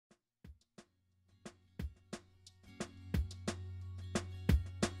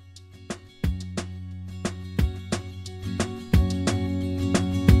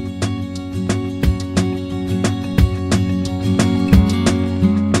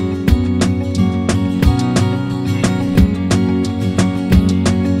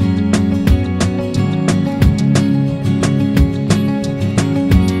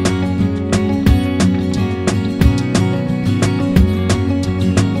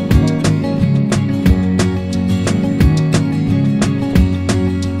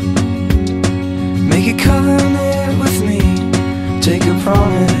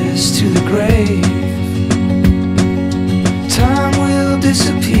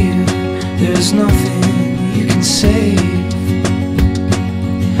There's nothing you can say.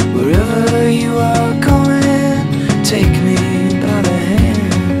 Wherever you are going, take me by the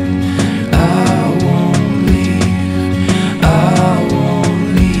hand. I won't leave, I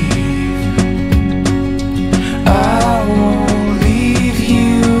won't leave, I won't leave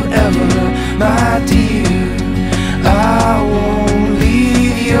you ever, my dear. I won't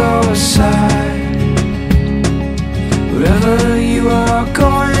leave your side. Wherever you are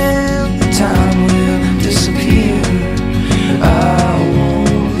going, time will disappear. I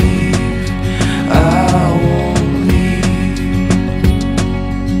won't leave, I won't leave.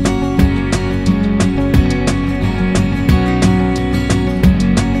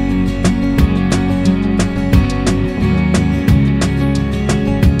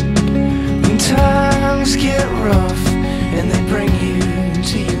 When times get rough and they bring you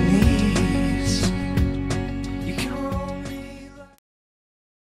to your knees, you can roll me like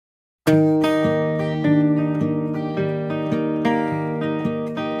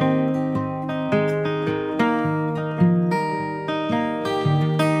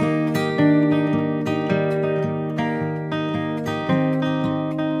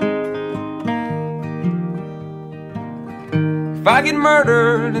if I get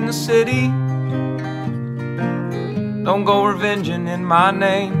murdered in the city, don't go revenging in my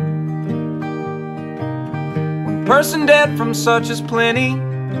name. One person dead from such is plenty,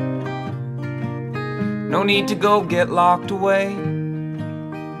 no need to go get locked away.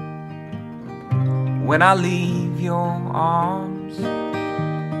 When I leave your arms,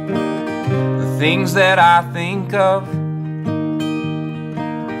 the things that I think of,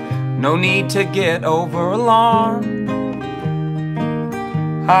 no need to get over alarmed.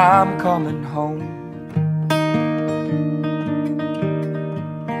 I'm coming home.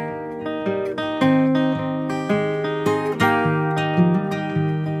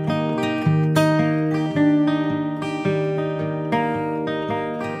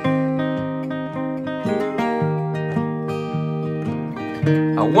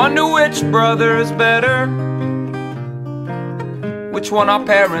 I wonder which brother is better, which one our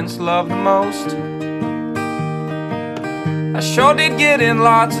parents love the most. I sure did get in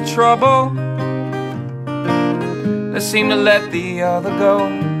lots of trouble, they seem to let the other go.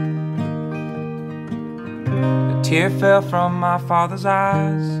 A tear fell from my father's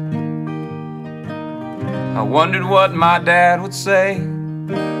eyes, I wondered what my dad would say.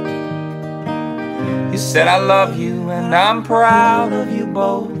 He said, I love you and I'm proud of you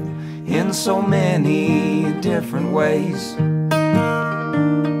both in so many different ways.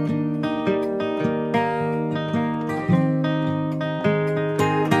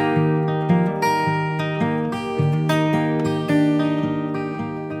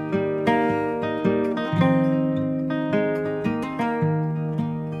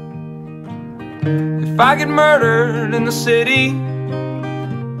 If I get murdered in the city,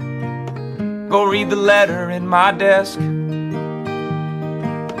 go read the letter in my desk.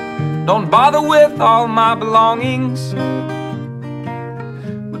 Don't bother with all my belongings,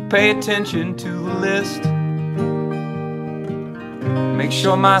 but pay attention to the list. Make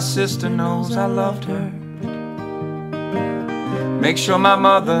sure my sister knows I loved her, make sure my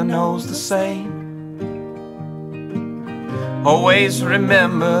mother knows the same. Always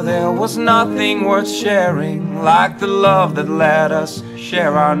remember there was nothing worth sharing like the love that let us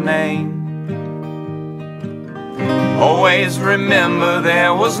share our name. Always remember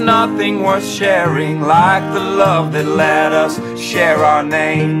there was nothing worth sharing like the love that let us share our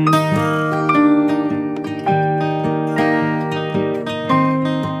name.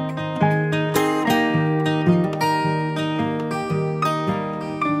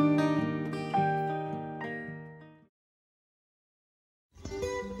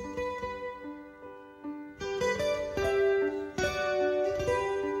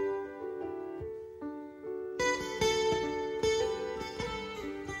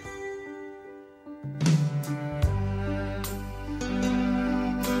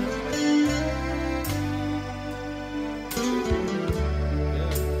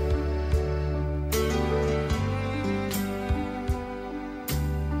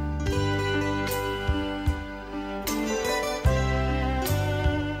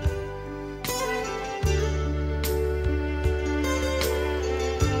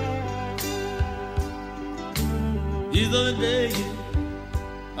 These are the days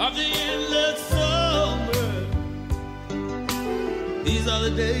of the endless summer. These are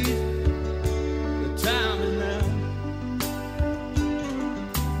the days, the time is now.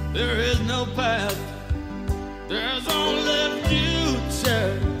 There is no past, there's only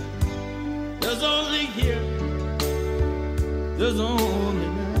future. There's only here, there's only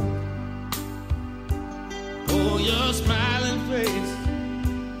now. your smiling face,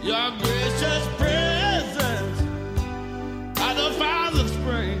 your gracious presence, are the fires of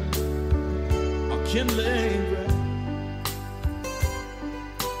spring, a kindling breath,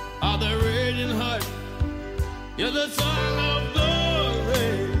 are the radiant heart, you're the song of